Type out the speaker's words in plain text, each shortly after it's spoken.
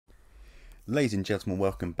Ladies and gentlemen,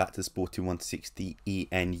 welcome back to the Sporting 160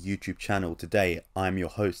 EN YouTube channel. Today, I'm your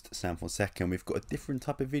host, Sam Fonseca, and we've got a different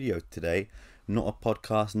type of video today. Not a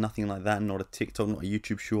podcast, nothing like that, not a TikTok, not a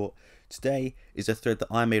YouTube short. Today is a thread that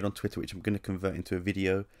I made on Twitter, which I'm going to convert into a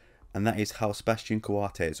video, and that is how Sebastián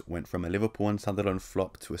Coates went from a Liverpool and Sunderland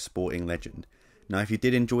flop to a sporting legend. Now, if you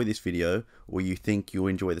did enjoy this video, or you think you'll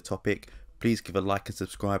enjoy the topic, please give a like and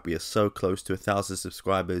subscribe. We are so close to 1,000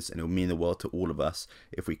 subscribers and it will mean the world to all of us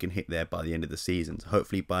if we can hit there by the end of the season. So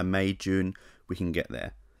hopefully by May, June, we can get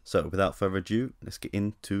there. So without further ado, let's get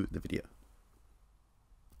into the video.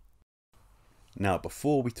 Now,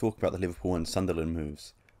 before we talk about the Liverpool and Sunderland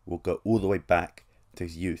moves, we'll go all the way back to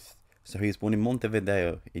his youth. So he was born in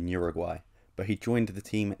Montevideo in Uruguay, but he joined the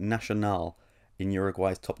team Nacional in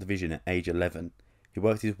Uruguay's top division at age 11. He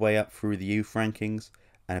worked his way up through the youth rankings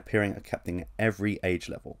and appearing at captain at every age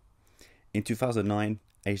level. In 2009,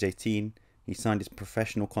 aged 18, he signed his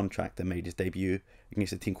professional contract and made his debut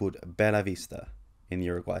against a team called Bella Vista in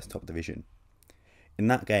Uruguay's top division. In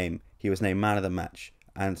that game, he was named man of the match,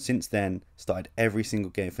 and since then started every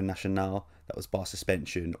single game for Nacional that was bar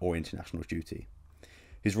suspension or international duty.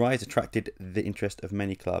 His rise attracted the interest of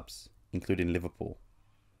many clubs, including Liverpool.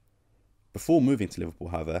 Before moving to Liverpool,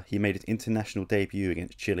 however, he made his international debut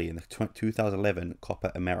against Chile in the 2011 Copa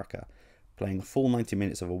America, playing a full 90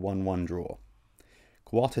 minutes of a 1-1 draw.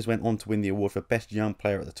 Coates went on to win the award for Best Young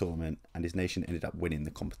Player at the tournament, and his nation ended up winning the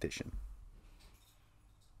competition.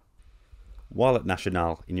 While at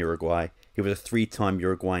Nacional in Uruguay, he was a three-time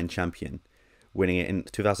Uruguayan champion, winning it in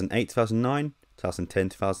 2008-2009,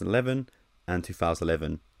 2010-2011, and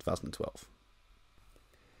 2011-2012.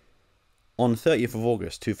 On 30th of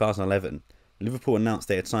August 2011, Liverpool announced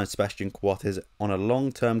they had signed Sebastián Coates on a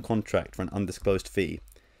long-term contract for an undisclosed fee.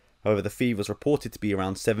 However, the fee was reported to be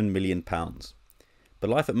around £7 million. But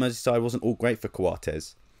life at Merseyside wasn't all great for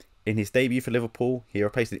Coates. In his debut for Liverpool, he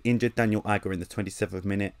replaced the injured Daniel Agger in the 27th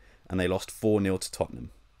minute, and they lost 4-0 to Tottenham.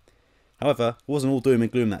 However, it wasn't all doom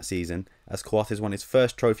and gloom that season, as Coates won his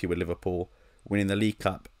first trophy with Liverpool, winning the League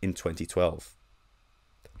Cup in 2012.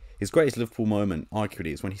 His greatest Liverpool moment,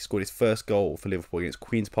 arguably, is when he scored his first goal for Liverpool against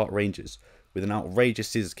Queen's Park Rangers with an outrageous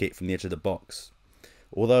scissors kick from the edge of the box.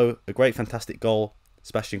 Although a great fantastic goal,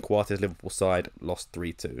 Sebastián Coates' Liverpool side lost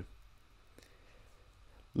 3-2.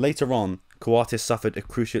 Later on, Coates suffered a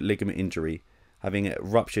cruciate ligament injury, having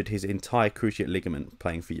ruptured his entire cruciate ligament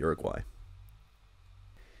playing for Uruguay.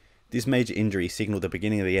 This major injury signalled the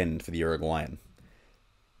beginning of the end for the Uruguayan.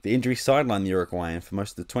 The injury sidelined the Uruguayan for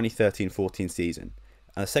most of the 2013-14 season,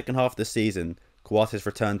 and the second half of the season, Coates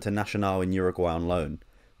returned to Nacional in Uruguay on loan,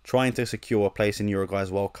 trying to secure a place in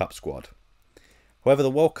Uruguay's World Cup squad. However,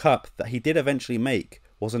 the World Cup that he did eventually make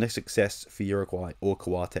wasn't a success for Uruguay or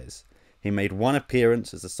Coates. He made one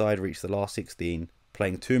appearance as the side reached the last 16,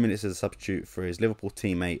 playing 2 minutes as a substitute for his Liverpool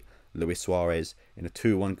teammate Luis Suarez in a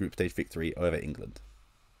 2-1 group stage victory over England.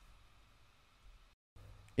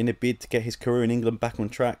 In a bid to get his career in England back on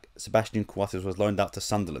track, Sebastián Coates was loaned out to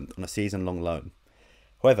Sunderland on a season-long loan.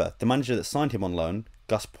 However, the manager that signed him on loan,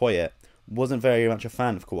 Gus Poyet, wasn't very much a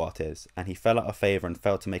fan of Coates, and he fell out of favour and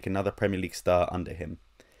failed to make another Premier League start under him.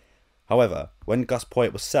 However, when Gus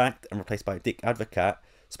Poyet was sacked and replaced by Dick Advocaat,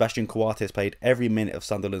 Sebastián Coates played every minute of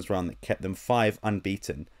Sunderland's run that kept them 5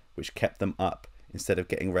 unbeaten, which kept them up instead of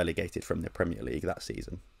getting relegated from the Premier League that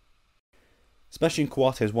season. Sebastián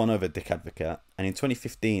Coates won over Dick Advocaat, and in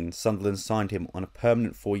 2015 Sunderland signed him on a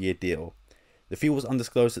permanent 4-year deal. The fee was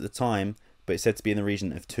undisclosed at the time, but it's said to be in the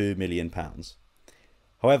region of £2 million.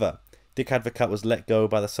 However, Dick Advocaat was let go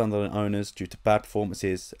by the Sunderland owners due to bad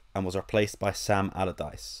performances and was replaced by Sam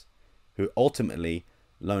Allardyce, who ultimately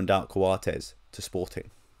loaned out Coates to Sporting.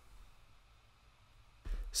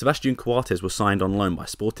 Sebastián Coates was signed on loan by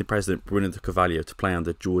Sporting president Bruno de Carvalho to play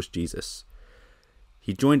under Jorge Jesus.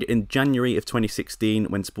 He joined in January of 2016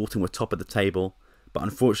 when Sporting were top of the table, but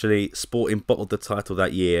unfortunately Sporting bottled the title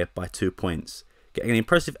that year by 2 points, getting an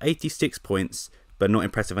impressive 86 points, but not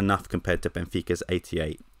impressive enough compared to Benfica's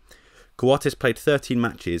 88. Coates played 13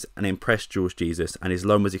 matches and impressed Jorge Jesus, and his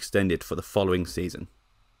loan was extended for the following season.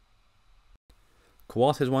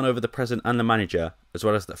 Coates won over the president and the manager, as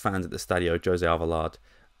well as the fans at the Stadio Jose Alvalade,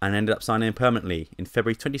 and ended up signing him permanently in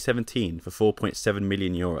February 2017 for €4.7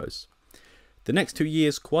 million. The next 2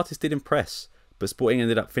 years, Coates did impress, but Sporting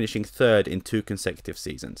ended up finishing third in 2 consecutive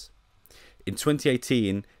seasons. In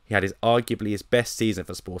 2018, he had arguably his best season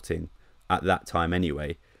for Sporting, at that time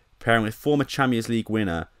anyway, pairing with former Champions League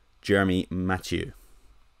winner Jeremy Mathieu.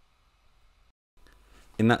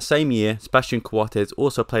 In that same year, Sebastián Coates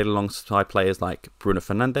also played alongside players like Bruno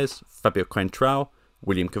Fernandes, Fabio Coentrão,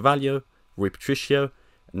 William Carvalho, Rui Patricio,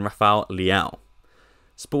 and Rafael Leão.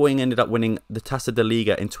 Sporting ended up winning the Taça da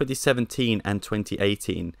Liga in 2017 and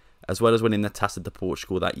 2018, as well as winning the Taça de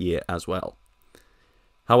Portugal that year as well.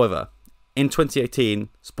 However, in 2018,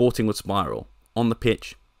 Sporting would spiral, on the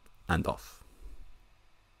pitch and off.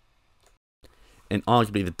 In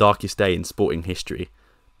arguably the darkest day in Sporting history,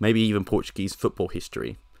 maybe even Portuguese football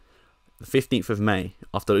history, the 15th of May,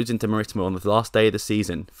 after losing to Marítimo on the last day of the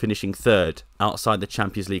season, finishing third outside the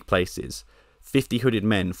Champions League places, 50 hooded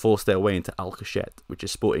men forced their way into Alcochete, which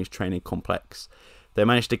is Sporting's training complex. They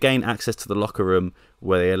managed to gain access to the locker room,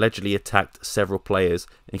 where they allegedly attacked several players,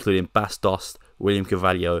 including Bas Dost, William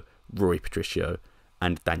Carvalho, Rui Patricio,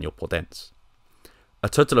 and Daniel Podence. A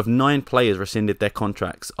total of 9 players rescinded their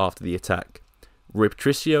contracts after the attack. Rui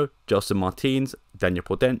Patricio, Gelson Martins, Daniel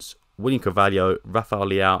Podence, William Carvalho, Rafael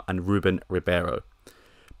Leao, and Ruben Ribeiro.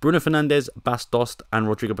 Bruno Fernandes, Bas Dost, and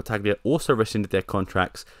Rodrigo Battaglia also rescinded their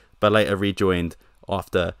contracts, but later rejoined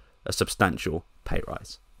after a substantial pay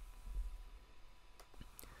rise.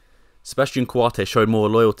 Sebastián Coates showed more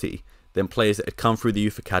loyalty than players that had come through the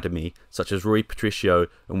youth academy, such as Rui Patricio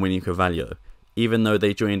and William Carvalho, even though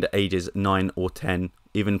they joined at ages 9 or 10,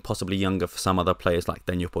 even possibly younger for some other players like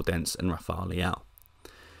Daniel Podence and Rafael Leao.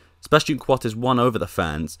 Sebastián Coates won over the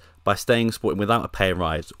fans by staying Sporting without a pay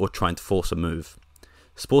rise or trying to force a move.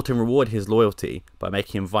 Sporting rewarded his loyalty by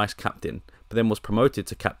making him vice-captain, but then was promoted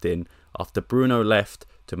to captain after Bruno left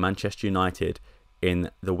to Manchester United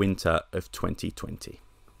in the winter of 2020.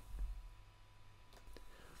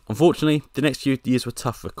 Unfortunately, the next few years were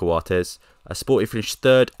tough for Coates, as Sporting finished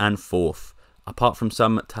 3rd and 4th. Apart from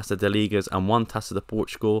some Taça de Ligas and one Taça de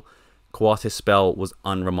Portugal, Coates' spell was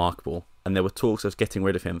unremarkable, and there were talks of getting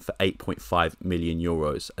rid of him for €8.5 million,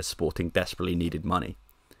 as Sporting desperately needed money.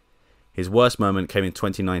 His worst moment came in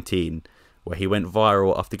 2019, where he went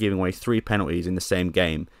viral after giving away 3 penalties in the same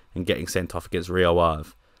game and getting sent off against Rio Ave,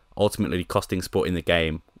 ultimately costing Sporting the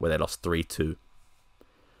game, where they lost 3-2.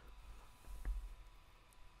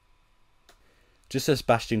 Just as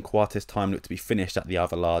Sebastián Coates' time looked to be finished at the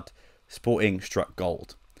Avelard, Sporting struck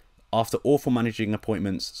gold. After awful managing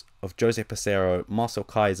appointments of Jose Peseiro, Marcel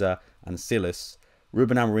Kaiser and Silas,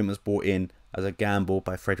 Ruben Amorim was brought in as a gamble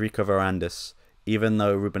by Frederico Varandas, even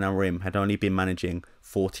though Ruben Amorim had only been managing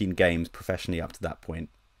 14 games professionally up to that point.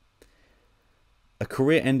 A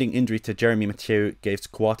career-ending injury to Jeremy Mathieu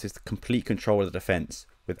gave Coates complete control of the defence,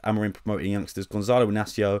 with Amorim promoting youngsters Gonzalo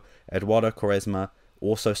Inacio, Eduardo Quaresma,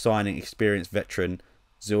 also signing experienced veteran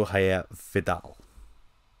Zulhair Vidal.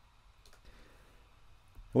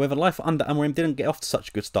 However, life under Amorim didn't get off to such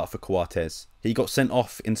a good start for Coates. He got sent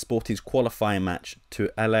off in Sporting's qualifying match to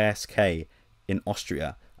LASK in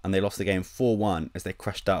Austria, and they lost the game 4-1 as they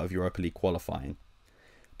crashed out of Europa League qualifying.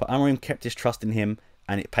 But Amorim kept his trust in him,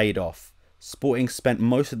 and it paid off. Sporting spent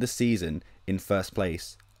most of the season in first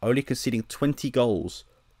place, only conceding 20 goals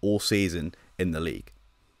all season in the league.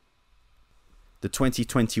 The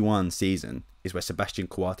 2021 season is where Sebastián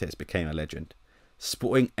Coates became a legend.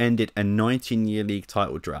 Sporting ended a 19-year league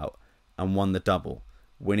title drought and won the double,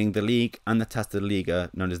 winning the league and the Taça da Liga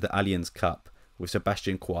known as the Allianz Cup, with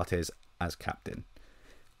Sebastián Coates as captain.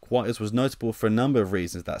 Coates was notable for a number of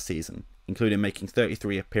reasons that season, including making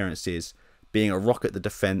 33 appearances, being a rock at the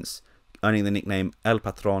defence, earning the nickname El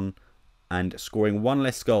Patron, and scoring 1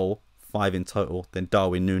 less goal, 5 in total, than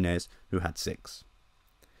Darwin Núñez, who had 6.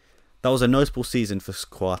 That was a notable season for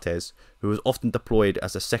Coates, who was often deployed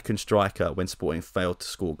as a second striker when Sporting failed to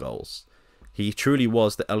score goals. He truly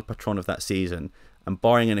was the El Patron of that season, and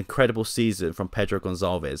barring an incredible season from Pedro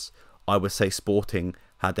Gonçalves, I would say Sporting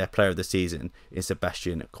had their player of the season in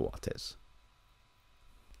Sebastián Coates.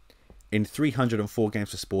 In 304 games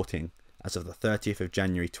for Sporting, as of the 30th of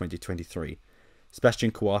January 2023,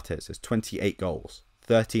 Sebastián Coates has 28 goals,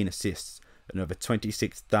 13 assists, and over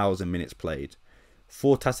 26,000 minutes played.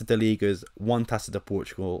 4 Taça de Ligas, 1 Taça de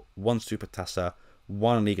Portugal, 1 Super Taça,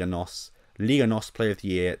 1 Liga NOS Player of the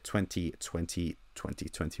Year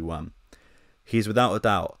 2020-2021. He is without a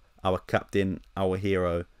doubt our captain, our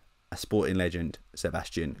hero, a Sporting legend,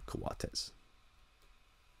 Sebastián Coates.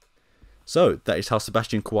 So, that is how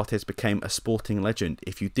Sebastián Coates became a Sporting legend.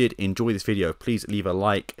 If you did enjoy this video, please leave a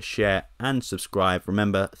like, share and subscribe.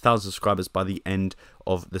 Remember, 1,000 subscribers by the end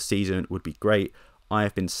of the season would be great. I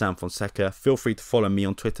have been Sam Fonseca. Feel free to follow me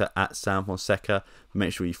on Twitter at Sam Fonseca.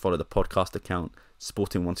 Make sure you follow the podcast account,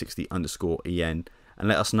 Sporting160_EN. And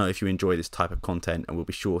let us know if you enjoy this type of content, and we'll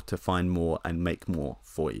be sure to find more and make more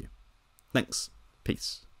for you. Thanks.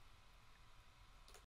 Peace.